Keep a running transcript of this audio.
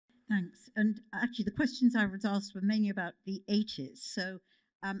Thanks. And actually, the questions I was asked were mainly about the 80s. So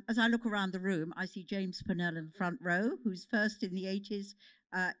as I look around the room, I see James Purnell in the front row, who's first in the 80s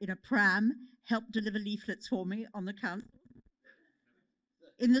in a pram, helped deliver leaflets for me on the council.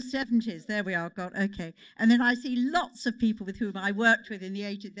 In the 70s, there we are, God, okay. And then I see lots of people with whom I worked with in the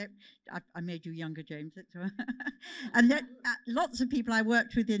 80s. I made you younger, James. And then lots of people I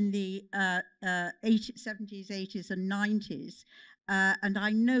worked with in the 70s, 80s, and 90s. And I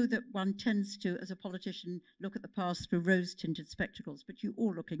know that one tends to, as a politician, look at the past through rose-tinted spectacles, but you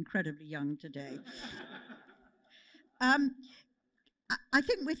all look incredibly young today. I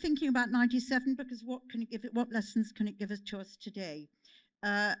think we're thinking about 97 because what lessons can it give us to us today?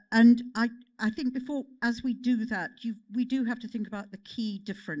 And I think as we do that, we do have to think about the key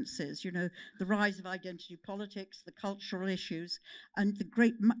differences, you know, the rise of identity politics, the cultural issues, and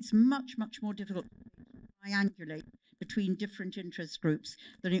it's much, much more difficult to triangulate between different interest groups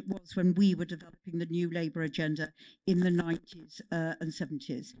than it was when we were developing the new Labour agenda in the 90s and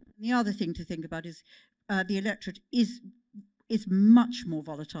 70s. And the other thing to think about is the electorate is much more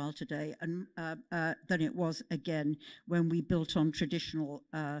volatile today and than it was, again, when we built on traditional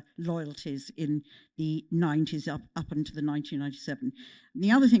loyalties in the 90s up until the 1997. And the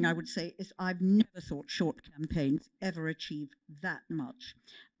other thing I would say is I've never thought short campaigns ever achieve that much.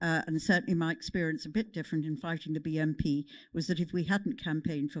 And certainly my experience, a bit different in fighting the BNP, was that if we hadn't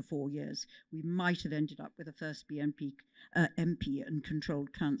campaigned for 4 years, we might have ended up with a first BNP MP and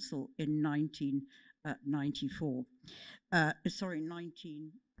controlled council in 1994.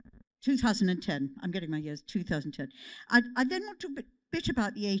 2010. I'm getting my years, 2010. I then want to talk a bit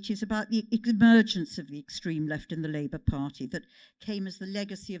about the 80s, about the emergence of the extreme left in the Labour Party that came as the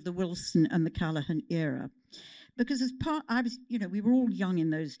legacy of the Wilson and the Callaghan era. Because we were all young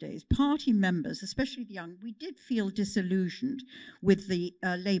in those days. Party members, especially the young, we did feel disillusioned with the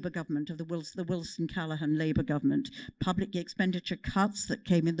Labour government of the Wilson-Callaghan Labour government. Public expenditure cuts that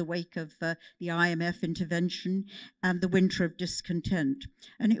came in the wake of the IMF intervention and the winter of discontent.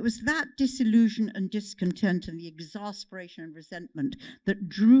 And it was that disillusion and discontent and the exasperation and resentment that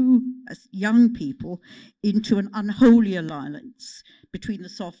drew young people into an unholy alliance between the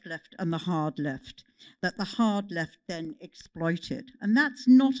soft left and the hard left, that the hard left then exploited. And that's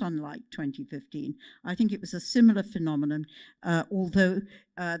not unlike 2015. I think it was a similar phenomenon, although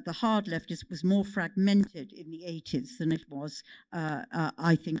the hard left was more fragmented in the 80s than it was,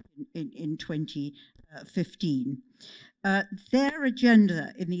 I think, in 2015. Their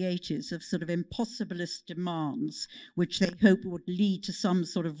agenda in the 80s of sort of impossibilist demands, which they hoped would lead to some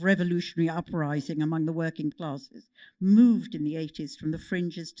sort of revolutionary uprising among the working classes, moved in the 80s from the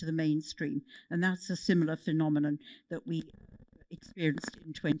fringes to the mainstream. And that's a similar phenomenon that we experienced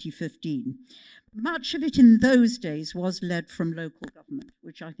in 2015. Much of it in those days was led from local government,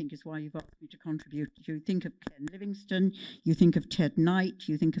 which I think is why you've asked me to contribute. You think of Ken Livingstone, you think of Ted Knight,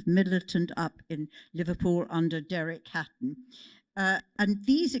 you think of Militant up in Liverpool under Derek Hatton. And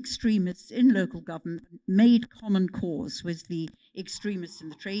these extremists in local government made common cause with the extremists in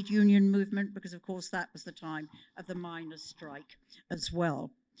the trade union movement, because of course that was the time of the miners' strike as well.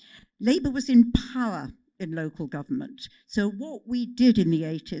 Labour was in power in local government. So what we did in the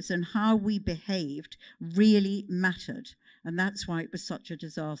 80s and how we behaved really mattered. And that's why it was such a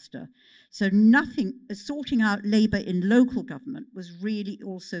disaster. So sorting out Labour in local government was really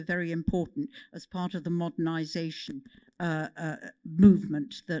also very important as part of the modernisation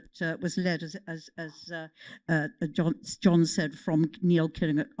movement that was led, as John said, from Neil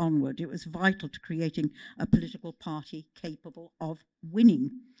Kinnock onward. It was vital to creating a political party capable of winning.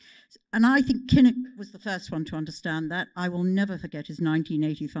 And I think Kinnock was the first one to understand that. I will never forget his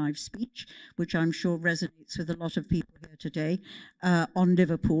 1985 speech, which I'm sure resonates with a lot of people here today, on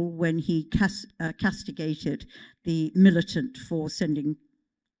Liverpool, when he castigated the militant for sending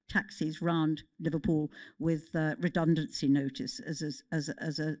taxis round Liverpool with redundancy notice as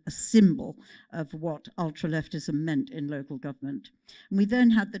a symbol of what ultra-leftism meant in local government. And we then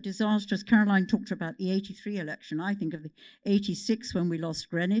had the disastrous, Caroline talked about the 83 election. I think of the 86 when we lost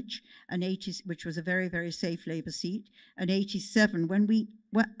Greenwich, and which was a very, very safe Labour seat, and 87 when we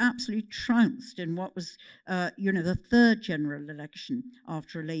were absolutely trounced in what was, the third general election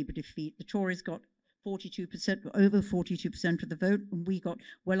after a Labour defeat. The Tories got 42%, over 42% of the vote, and we got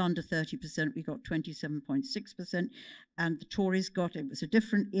well under 30%. We got 27.6%, and the Tories it was a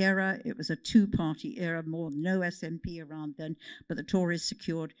different era. It was a two-party era, no SNP around then, but the Tories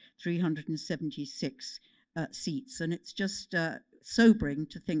secured 376 seats, and it's just sobering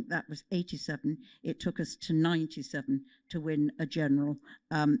to think that was 87. It took us to 97 to win a general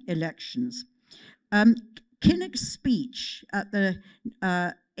elections. Kinnock's speech at the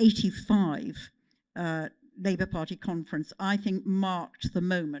 85 Labour Party conference, I think, marked the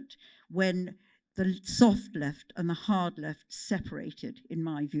moment when the soft left and the hard left separated, in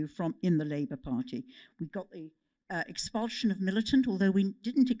my view, from in the Labour Party. We got the expulsion of militant, although we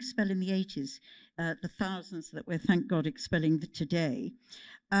didn't expel in the 80s the thousands that we're, thank God, expelling today.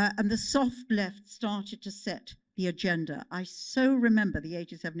 And the soft left started to set the agenda. I so remember the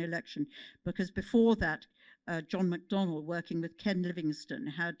 87 election, because before that, John McDonnell, working with Ken Livingstone,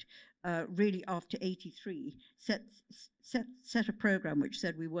 had really, after 83, set a program which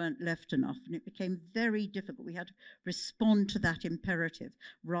said we weren't left enough, and it became very difficult. We had to respond to that imperative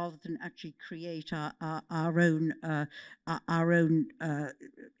rather than actually create our own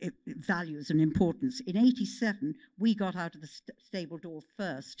values and importance. In 87, we got out of the stable door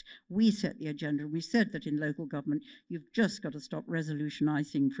first. We set the agenda, and we said that in local government, you've just got to stop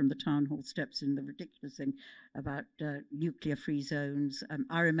resolutionising from the town hall steps in the ridiculous thing about nuclear-free zones.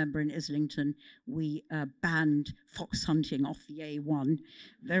 I remember in Islington, we banned fox hunting off the A1.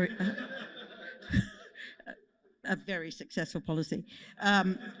 A very successful policy.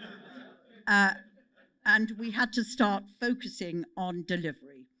 And we had to start focusing on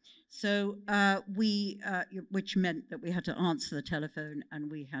delivery. So which meant that we had to answer the telephone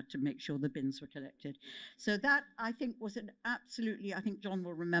and we had to make sure the bins were collected. So that, I think, was an absolutely, I think John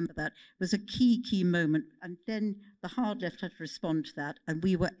will remember that, was a key moment. And then the hard left had to respond to that, and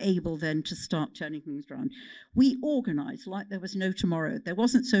we were able then to start turning things around. We organised like there was no tomorrow. There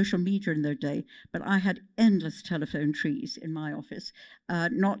wasn't social media in their day, but I had endless telephone trees in my office,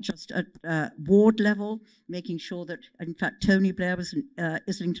 not just at ward level, making sure that, in fact, Tony Blair was an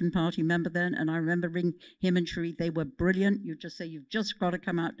Islington Party member then, and I remember ringing him and Cherie. They were brilliant. You just say, you've just got to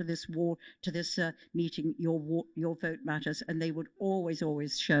come out to this meeting, your vote matters, and they would always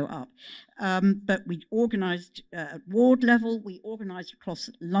show up. But we organised at ward level, we organised across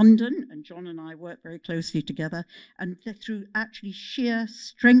London, and John and I worked very closely together, and through actually sheer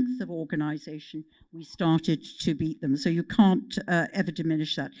strength of organisation, we started to beat them. So you can't ever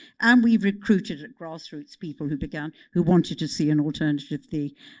diminish that. And we recruited at grassroots people who wanted to see an alternative to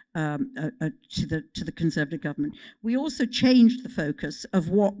the Conservative government. We also changed the focus of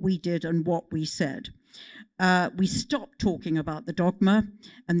what we did and what we said. We stopped talking about the dogma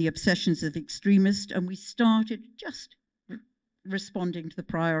and the obsessions of extremists, and we started just responding to the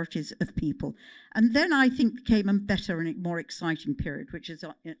priorities of people. And then I think came a better and more exciting period, which is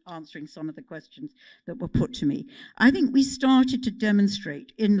answering some of the questions that were put to me. I think we started to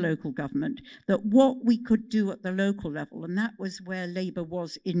demonstrate in local government that what we could do at the local level, and that was where Labour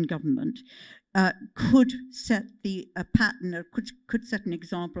was in government, could set a pattern, or could set an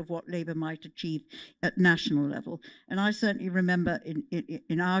example of what Labour might achieve at national level. And I certainly remember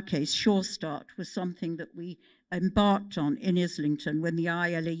in our case, Sure Start was something that we embarked on in Islington when the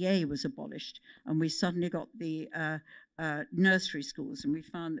ILEA was abolished, and we suddenly got the nursery schools, and we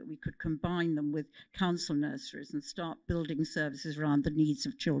found that we could combine them with council nurseries and start building services around the needs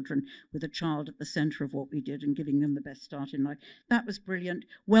of children, with a child at the centre of what we did and giving them the best start in life. That was brilliant.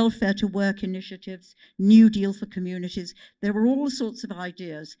 Welfare to work initiatives, New Deal for communities. There were all sorts of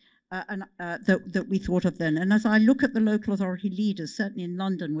ideas that we thought of then. And as I look at the local authority leaders, certainly in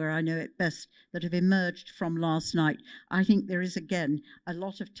London, where I know it best, that have emerged from last night, I think there is, again, a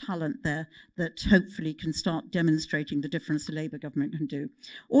lot of talent there that hopefully can start demonstrating the difference the Labour government can do.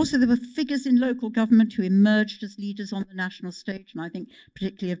 Also, there were figures in local government who emerged as leaders on the national stage, and I think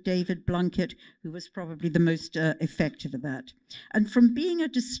particularly of David Blunkett, who was probably the most effective of that. And from being a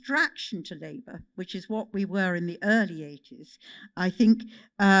distraction to Labour, which is what we were in the early 80s, I think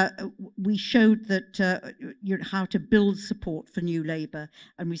we showed that how to build support for New Labour,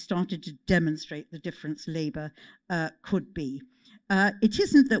 and we started to demonstrate the difference Labour could be. It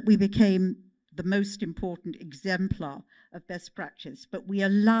isn't that we became the most important exemplar of best practice, but we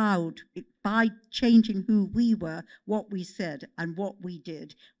allowed, by changing who we were, what we said and what we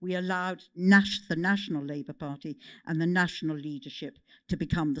did, we allowed the National Labour Party and the national leadership to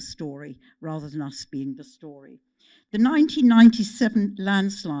become the story rather than us being the story. The 1997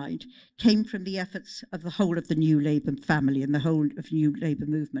 landslide came from the efforts of the whole of the New Labour family and the whole of New Labour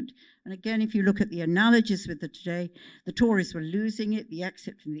movement. And again, if you look at the analogies with it today, the Tories were losing it, the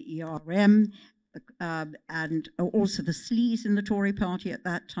exit from the ERM, and also the sleaze in the Tory party at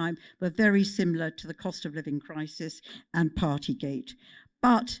that time were very similar to the cost of living crisis and Partygate.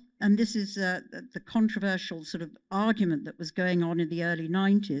 But, and this is the controversial sort of argument that was going on in the early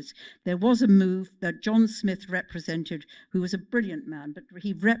 90s, there was a move that John Smith represented, who was a brilliant man, but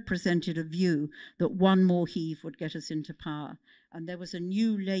he represented a view that one more heave would get us into power. And there was a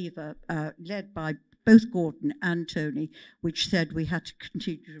new Labour led by both Gordon and Tony, which said we had to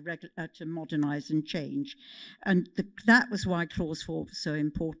continue to modernise and change. And that was why Clause 4 was so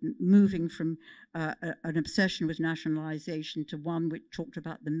important, moving from an obsession with nationalisation to one which talked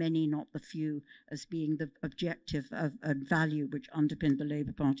about the many, not the few, as being the objective and value which underpinned the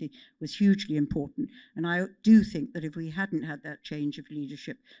Labour Party, was hugely important. And I do think that if we hadn't had that change of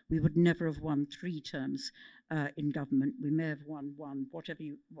leadership, we would never have won 3 terms in government. We may have won one, whatever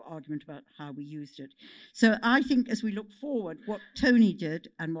argument about how we used it. So I think as we look forward, what Tony did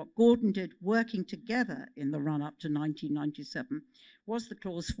and what Gordon did working together in the run-up to 1997 was the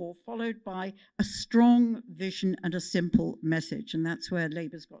Clause 4, followed by a strong vision and a simple message. And that's where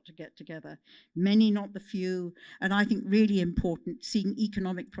Labour's got to get together. Many, not the few. And I think really important, seeing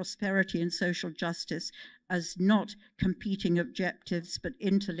economic prosperity and social justice as not competing objectives, but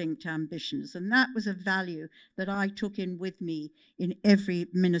interlinked ambitions. And that was a value that I took in with me in every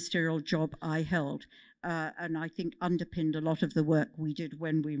ministerial job I held. And I think underpinned a lot of the work we did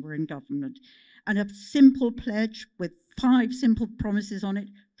when we were in government. And a simple pledge with 5 simple promises on it.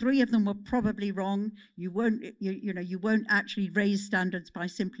 3 of them were probably wrong. You won't actually raise standards by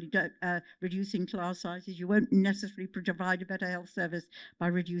simply reducing class sizes. You won't necessarily provide a better health service by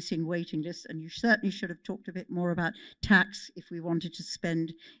reducing waiting lists. And you certainly should have talked a bit more about tax if we wanted to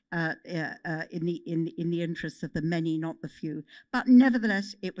spend in the interests of the many, not the few. But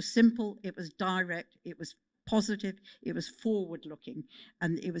nevertheless, it was simple, it was direct, it was positive, it was forward-looking,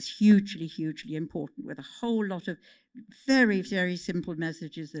 and it was hugely, hugely important, with a whole lot of very, very simple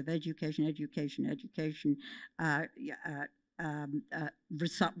messages of education, education, education,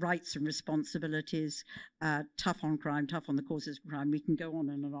 rights and responsibilities, tough on crime, tough on the causes of crime. We can go on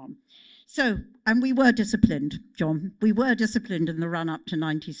and on. So, and we were disciplined, John. We were disciplined in the run-up to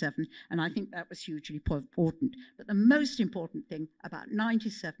 97, and I think that was hugely important. But the most important thing about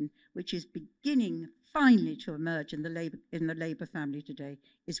 97, which is beginning finally to emerge in the Labour family today,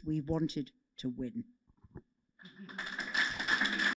 is we wanted to win.